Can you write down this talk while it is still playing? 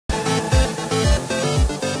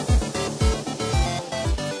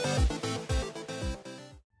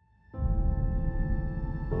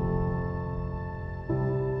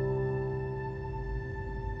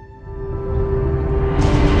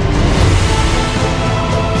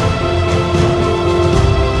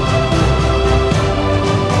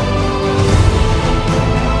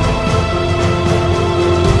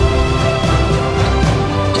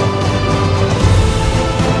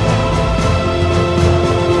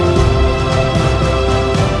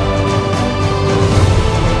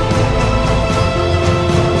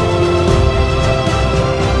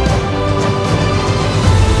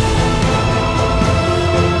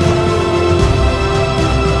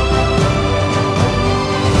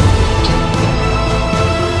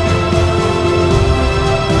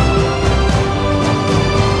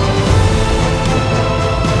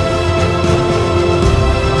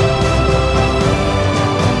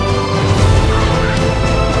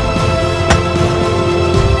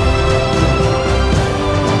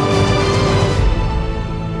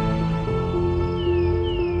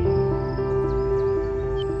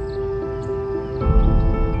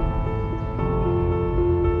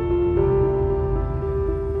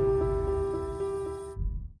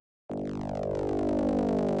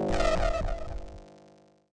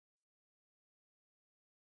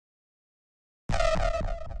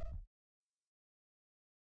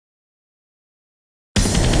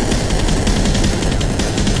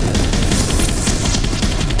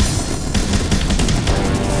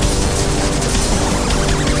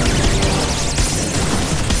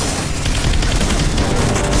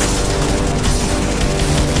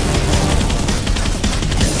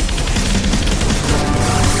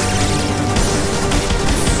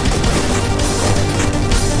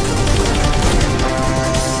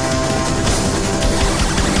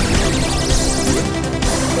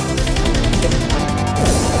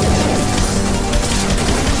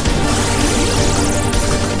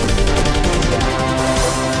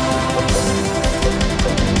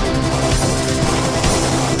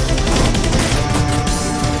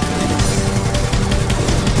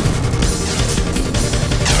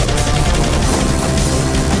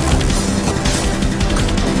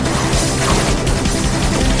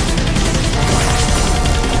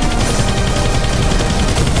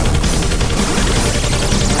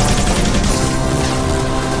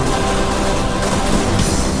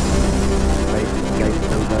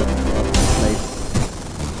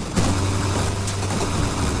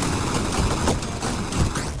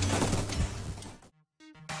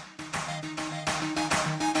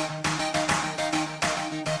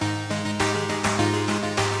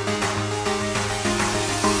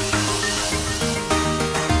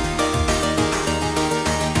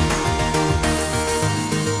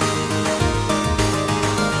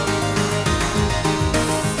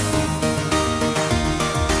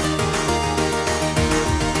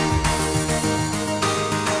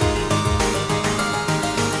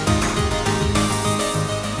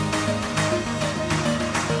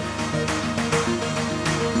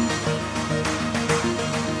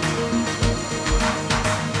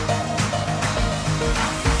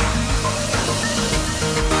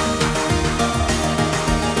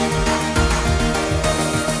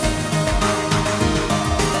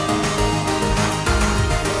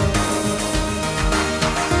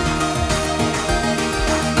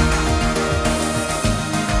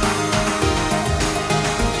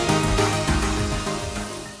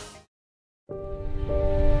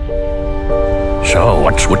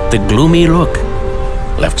The gloomy look.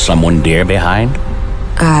 Left someone dear behind?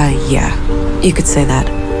 Yeah. You could say that.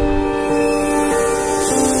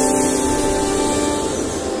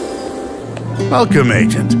 Welcome,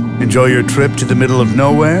 Agent. Enjoy your trip to the middle of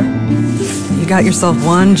nowhere? You got yourself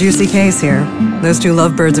one juicy case here. Those two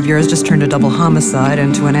lovebirds of yours just turned a double homicide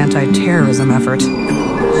into an anti-terrorism effort.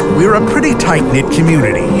 We're a pretty tight-knit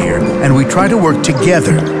community here, and we try to work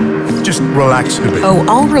together. Just relax a bit. Oh,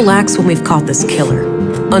 I'll relax when we've caught this killer.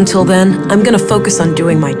 Until then, I'm gonna focus on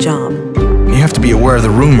doing my job. You have to be aware of the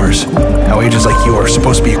rumors. How agents like you are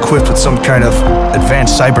supposed to be equipped with some kind of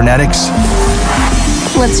advanced cybernetics.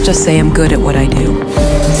 Let's just say I'm good at what I do.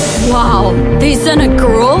 Wow, they sent a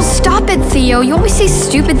girl? Stop it, Theo. You always say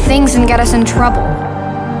stupid things and get us in trouble.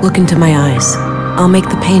 Look into my eyes. I'll make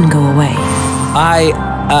the pain go away.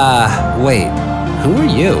 Wait. Who are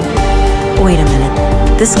you? Wait a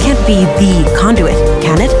minute. This can't be the conduit,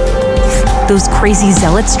 can it? Those crazy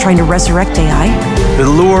zealots trying to resurrect AI? The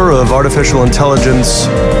lure of artificial intelligence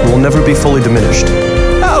will never be fully diminished.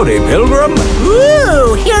 Howdy, Pilgrim.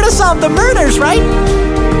 Woo! Here to solve the murders, right?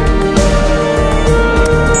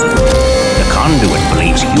 The conduit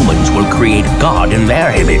believes humans will create God in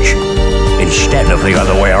their image, instead of the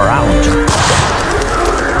other way around.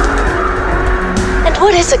 And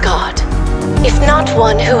what is a god, if not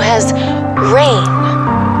one who has reign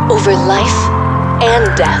over life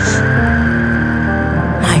and death?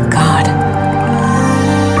 My God.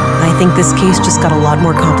 I think this case just got a lot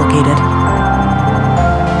more complicated.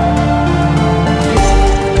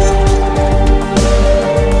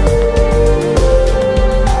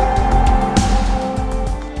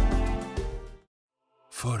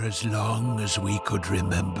 For as long as we could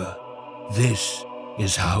remember, this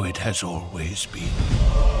is how it has always been.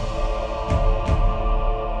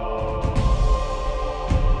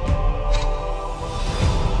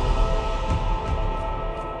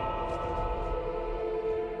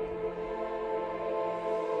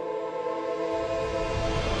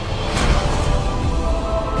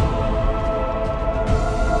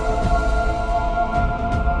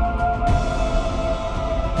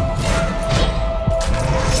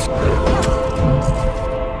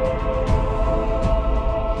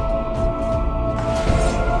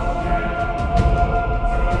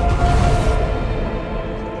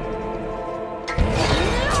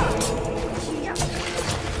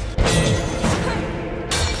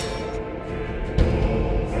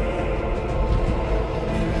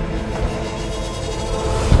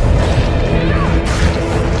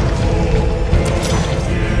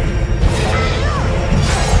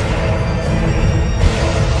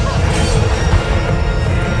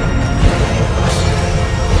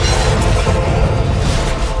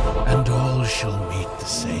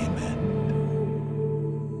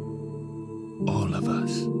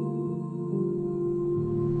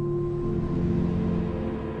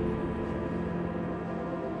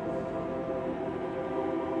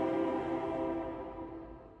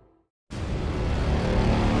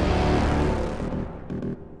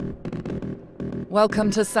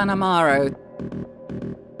 Welcome to San Amaro,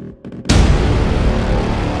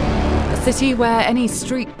 a city where any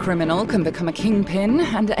street criminal can become a kingpin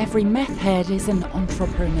and every meth head is an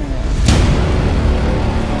entrepreneur.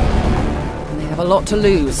 And they have a lot to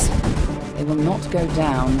lose. They will not go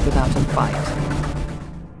down without a fight.